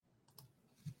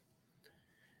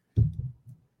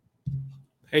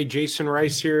Hey, Jason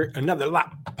Rice here. Another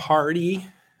lap party.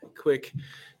 Quick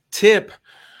tip.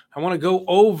 I want to go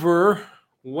over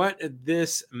what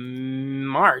this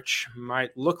March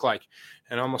might look like.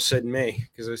 And I almost said May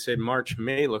because I said March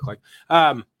may look like.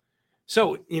 March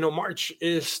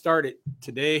is started.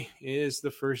 Today is the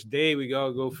first day. We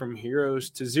go from heroes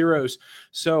to zeros.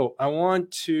 So I want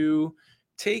to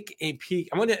take a peek.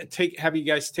 I want to have you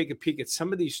guys take a peek at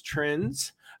some of these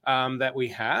trends that we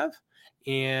have.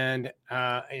 And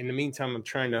in the meantime, I'm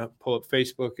trying to pull up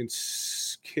Facebook in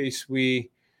case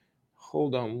we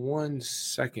hold on one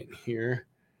second here.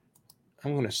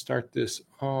 I'm going to start this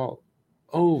all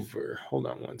over. Hold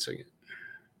on one second.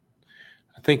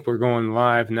 I think we're going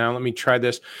live now. Let me try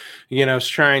this. Again, I was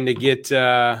trying to get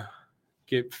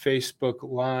Facebook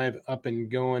Live up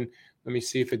and going. Let me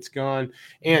see if it's gone.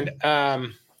 And let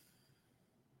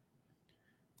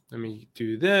me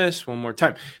do this one more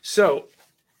time. So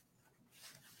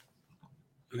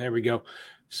there we go.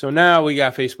 So now we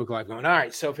got Facebook Live going. All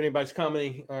right. So if anybody's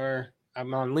commenting, or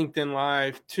I'm on LinkedIn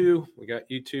Live too. We got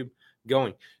YouTube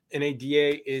going.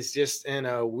 NADA is just in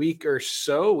a week or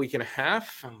so, week and a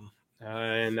half.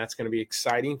 And that's going to be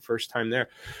exciting. First time there.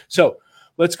 So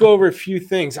let's go over a few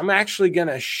things. I'm actually going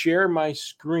to share my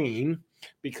screen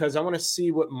because I want to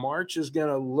see what March is going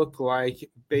to look like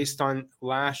based on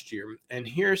last year. And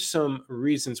here's some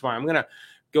reasons why. I'm going to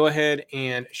go ahead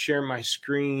and share my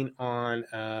screen on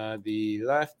the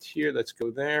left here. Let's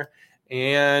go there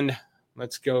and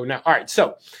let's go now. All right.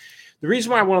 So the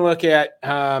reason why I want to look at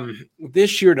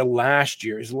this year to last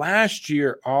year is last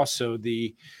year also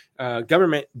the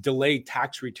government delayed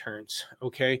tax returns.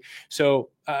 Okay.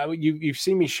 So you've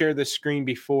seen me share this screen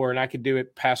before, and I could do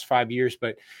it past 5 years,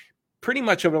 but pretty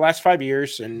much over the last 5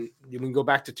 years, and you can go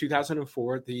back to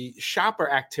 2004, the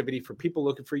shopper activity for people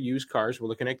looking for used cars, we're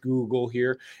looking at Google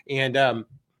here, and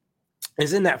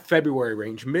is in that February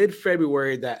range.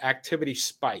 Mid-February, that activity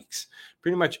spikes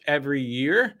pretty much every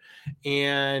year.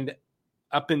 And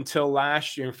up until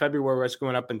last year in February, was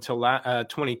going up until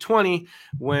 2020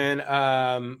 when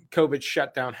COVID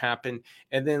shutdown happened.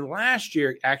 And then last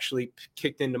year actually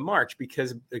kicked into March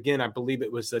because, again, I believe it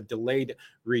was a delayed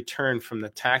return from the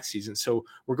tax season. So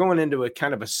we're going into a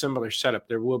kind of a similar setup.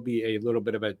 There will be a little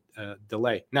bit of a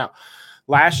delay. Now,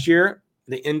 last year,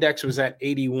 the index was at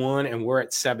 81 and we're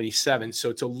at 77. So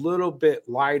it's a little bit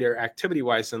lighter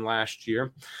activity-wise than last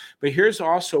year. But here's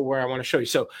also where I want to show you.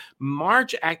 So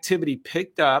March activity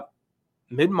picked up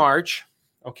mid-March,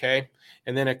 okay?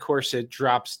 And then, of course, it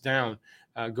drops down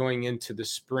going into the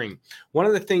spring. One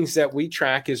of the things that we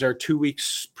track is our 2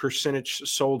 weeks percentage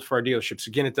sold for our dealerships.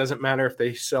 Again, it doesn't matter if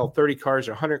they sell 30 cars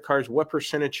or 100 cars. What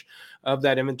percentage of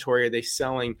that inventory are they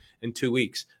selling in 2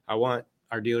 weeks? I want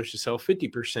our dealers to sell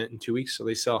 50% in 2 weeks, so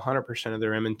they sell 100% of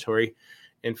their inventory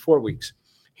in 4 weeks.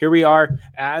 Here we are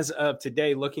as of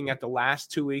today, looking at the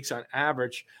last 2 weeks on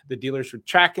average, the dealers were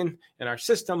tracking in our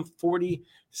system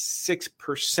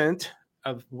 46%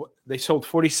 of they sold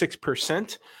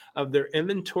 46% of their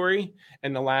inventory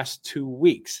in the last 2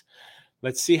 weeks.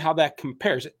 Let's see how that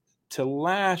compares to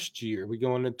last year. We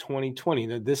go into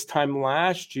 2020. This time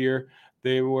last year,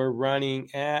 they were running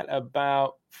at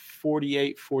about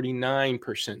 48,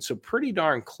 49%. So pretty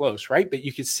darn close, right? But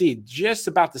you can see just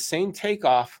about the same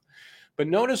takeoff. But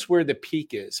notice where the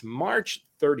peak is, March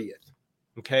 30th.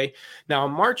 Okay. Now,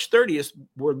 on March 30th,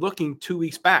 we're looking 2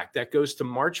 weeks back. That goes to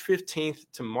March 15th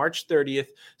to March 30th.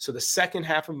 So the second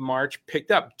half of March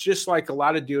picked up, just like a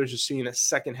lot of dealers are seeing the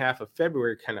second half of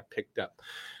February kind of picked up.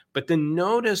 But then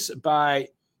notice by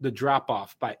the drop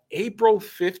off by April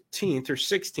 15th or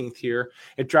 16th here,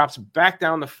 it drops back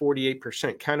down to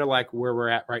 48%, kind of like where we're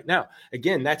at right now.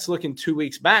 Again, that's looking 2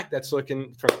 weeks back. That's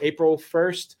looking from April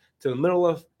 1st to the middle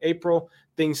of April,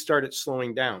 things started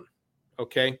slowing down.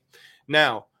 Okay.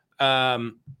 Now,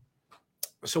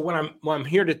 so what I'm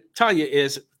here to tell you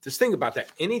is just think about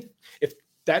that. If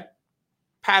that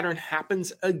pattern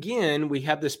happens again, we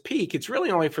have this peak. It's really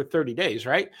only for 30 days,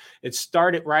 right? It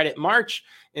started right at March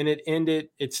and it ended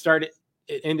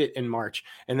in March,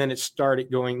 and then it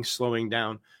started slowing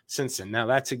down since then. Now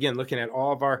that's, again, looking at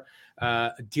all of our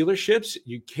dealerships.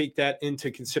 You take that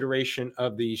into consideration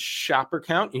of the shopper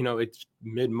count. It's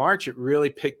mid-March, it really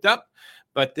picked up,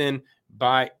 but then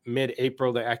by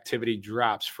mid-April, the activity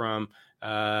drops from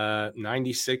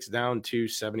 96 down to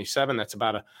 77. That's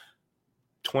about a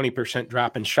 20%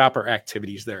 drop in shopper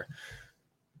activities there.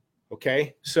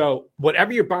 Okay, so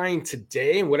whatever you're buying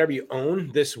today and whatever you own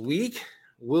this week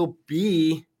will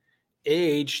be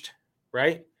aged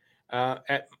right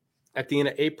at the end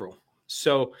of April.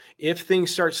 So if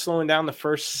things start slowing down the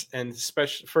first and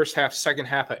especially first half, second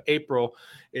half of April,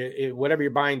 whatever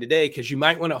you're buying today, because you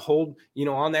might want to hold,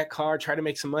 on that car, try to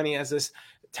make some money as this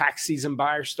tax season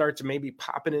buyer starts maybe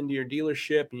popping into your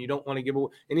dealership, and you don't want to give away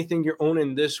anything you're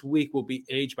owning this week will be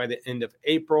aged by the end of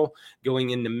April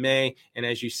going into May. And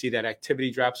as you see that activity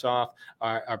drops off,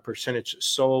 our percentage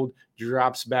sold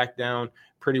drops back down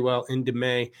pretty well into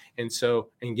May. And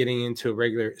getting into a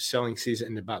regular selling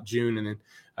season in about June. And then,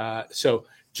 so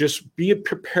just be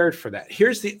prepared for that.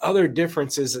 Here's the other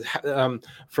differences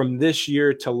from this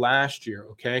year to last year.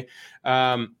 Okay.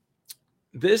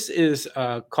 This is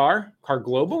Car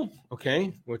Global,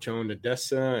 okay, which owned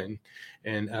ADESA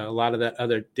and a lot of that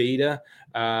other data.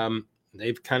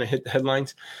 They've kind of hit the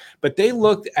headlines, but they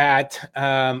looked at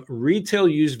retail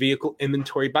used vehicle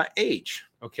inventory by age,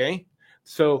 okay?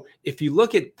 So if you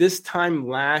look at this time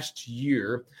last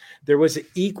year, there was an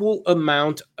equal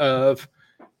amount of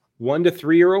 1 to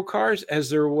 3 year old cars as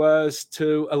there was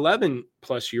to 11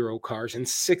 plus year old cars, and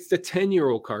 6 to 10 year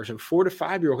old cars, and 4 to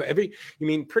 5 year old.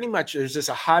 Pretty much there's just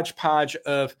a hodgepodge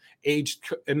of aged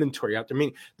inventory out there. I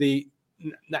mean, the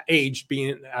age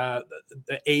being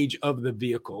the age of the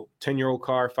vehicle, 10-year-old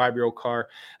car, 5-year-old car.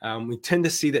 We tend to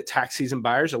see that tax season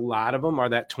buyers, a lot of them are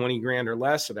that 20 grand or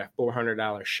less, or that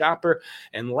 $400 shopper.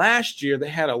 And last year they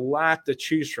had a lot to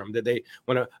choose from. Did they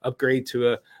want to upgrade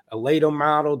to a later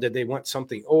model? Did they want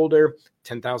something older,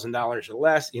 $10,000 or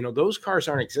less? Those cars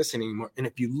aren't existing anymore. And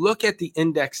if you look at the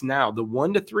index now, the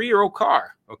 1 to 3 year old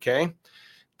car, okay,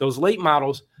 those late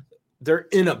models, they're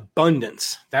in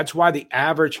abundance. That's why the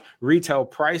average retail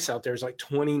price out there is like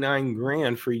 29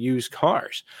 grand for used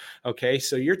cars. Okay.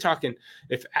 So you're talking,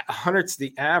 if 100's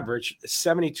the average,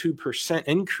 72%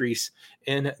 increase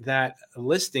in that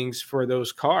listings for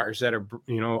those cars that are,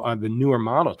 the newer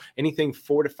models, anything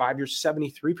 4 to 5 years,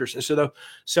 73%. So the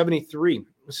 73.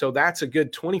 So that's a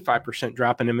good 25%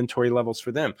 drop in inventory levels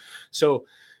for them. So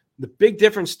the big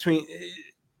difference between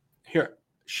here,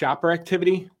 shopper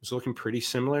activity was looking pretty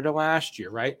similar to last year,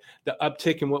 right? The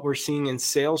uptick in what we're seeing in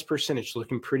sales percentage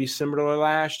looking pretty similar to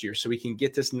last year. So we can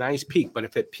get this nice peak, but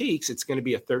if it peaks, it's going to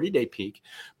be a 30-day peak.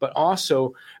 But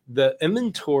also the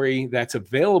inventory that's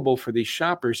available for these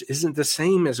shoppers isn't the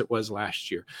same as it was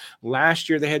last year. Last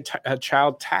year, they had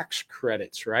child tax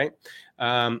credits, right?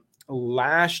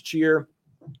 Last year,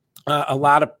 a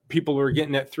lot of people were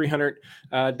getting that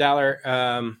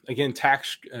 $300 again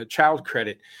tax child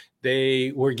credit.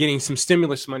 They were getting some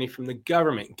stimulus money from the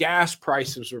government. Gas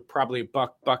prices were probably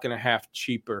 $1.50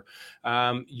 cheaper.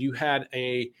 You had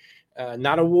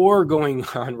not a war going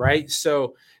on, right?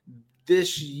 So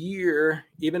this year,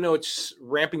 even though it's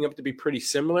ramping up to be pretty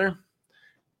similar,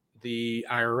 the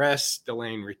IRS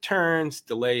delaying returns,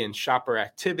 delay in shopper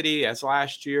activity as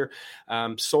last year,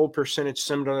 sold percentage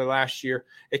similar to last year,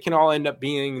 it can all end up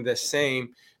being the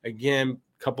same. Again,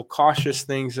 couple cautious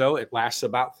things though. It lasts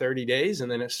about 30 days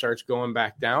and then it starts going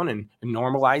back down and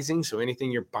normalizing. So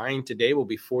anything you're buying today will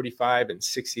be 45 and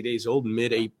 60 days old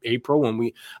mid-April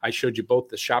when I showed you both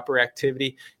the shopper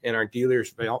activity and our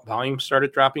dealers volume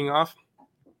started dropping off.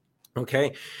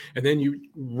 Okay. And then you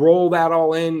roll that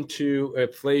all into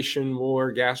inflation,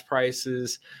 war, gas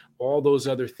prices, all those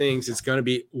other things. It's going to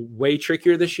be way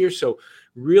trickier this year. So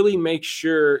really make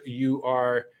sure you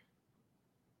are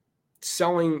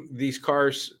selling these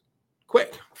cars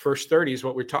quick. First 30 is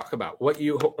what we talk about. What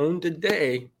you own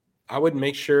today, I would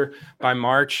make sure by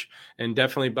March and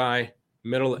definitely by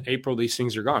middle of April, these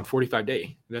things are gone. 45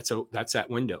 day. That's that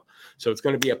window. So it's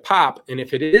going to be a pop. And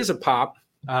if it is a pop,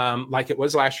 like it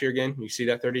was last year, again, you see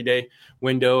that 30-day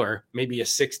window or maybe a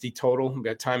 60 total. By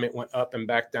the time it went up and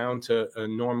back down to a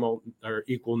normal or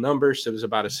equal number. So it was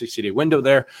about a 60-day window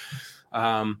there.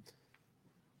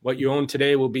 What you own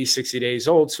today will be 60 days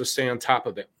old, so stay on top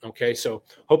of it. Okay, so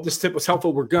hope this tip was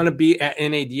helpful. We're going to be at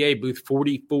NADA booth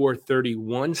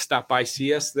 4431. Stop by,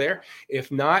 see us there.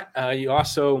 If not, you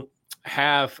also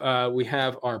have we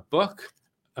have our book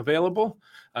available.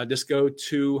 Just go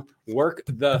to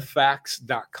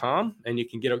workthefacts.com and you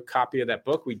can get a copy of that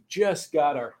book. We just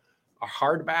got our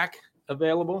hardback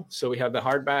available, so we have the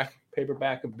hardback,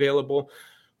 paperback available.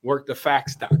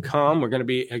 Workthefacts.com. We're going to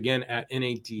be again at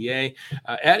NADA.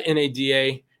 At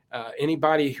NADA,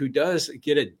 anybody who does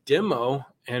get a demo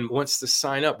and wants to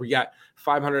sign up, we got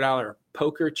 $500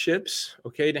 poker chips,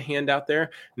 okay, to hand out there,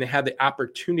 and they have the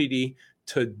opportunity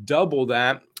to double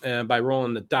that by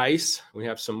rolling the dice. We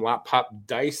have some lot pop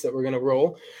dice that we're going to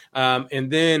roll,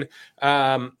 and then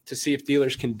to see if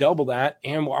dealers can double that.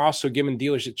 And we're also giving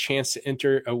dealers a chance to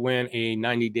enter win a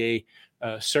 90-day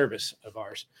service of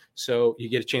ours. So you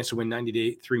get a chance to win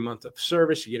 90-day, 3-month of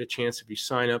service. You get a chance if you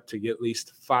sign up to get at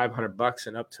least $500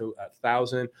 and up to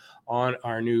 $1,000 on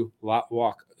our new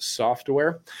LotWalk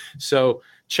software. So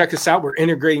check us out. We're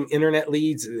integrating internet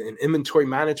leads and inventory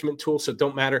management tools. So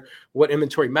don't matter what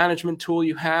inventory management tool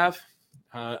you have.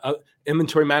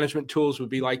 Inventory management tools would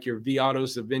be like your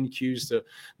vAutos, the VinQs, the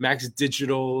Max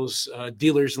Digitals,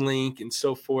 Dealers Link, and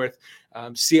so forth.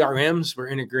 CRMs, we're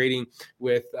integrating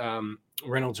with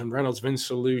Reynolds and Reynolds,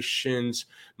 VinSolutions,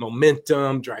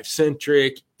 Momentum,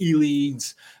 DriveCentric,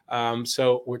 eLeads.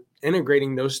 So we're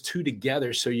integrating those two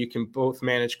together so you can both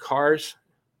manage cars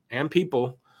and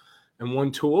people in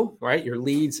one tool, right? Your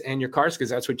leads and your cars,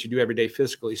 because that's what you do every day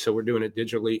physically. So we're doing it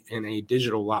digitally in a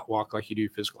digital LotWalk like you do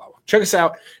physical LotWalk. Check us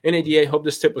out, NADA. Hope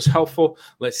this tip was helpful.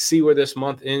 Let's see where this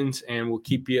month ends, and we'll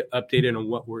keep you updated on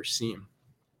what we're seeing.